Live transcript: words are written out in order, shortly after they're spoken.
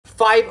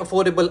5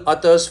 affordable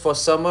attars for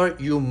summer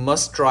you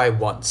must try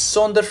once.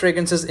 Sonder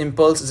Fragrances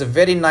Impulse is a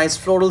very nice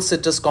floral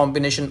citrus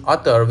combination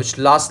attar which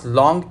lasts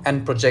long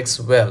and projects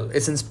well.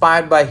 It's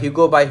inspired by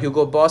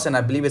Hugo Boss, and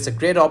I believe it's a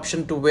great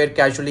option to wear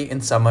casually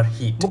in summer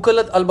heat.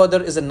 Mukhallat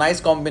Attars is a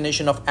nice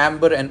combination of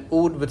amber and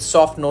oud with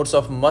soft notes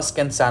of musk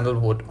and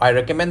sandalwood. I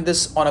recommend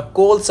this on a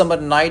cold summer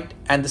night,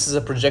 and this is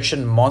a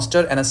projection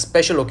monster and a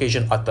special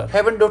occasion attar.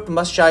 Heaven Dot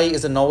Musk Shahi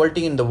is a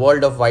novelty in the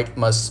world of white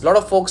musk. A lot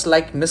of folks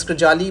like Misk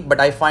Rajali, but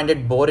I find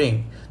it boring.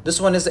 This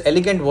one is the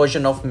elegant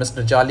version of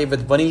Misk Rajali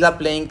with vanilla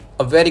playing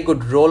a very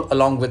good role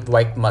along with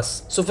white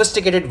musk.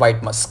 Sophisticated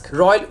white musk.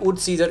 Royal Oud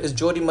Cedar is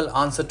Jody Mal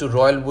answer to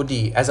Royal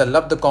Woody, as I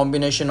love the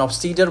combination of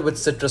cedar with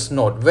citrus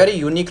note. Very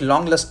unique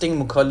long-lasting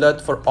Mukhallat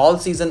for all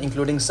season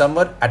including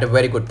summer at a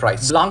very good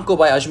price. Blanco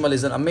by Ajmal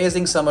is an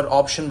amazing summer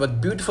option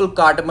with beautiful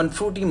cardamom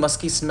fruity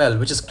musky smell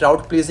which is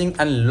crowd pleasing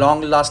and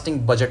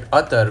long-lasting budget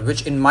attar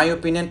which in my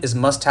opinion is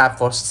must have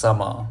for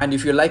summer. And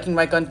if you're liking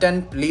my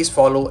content, please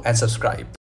follow and subscribe.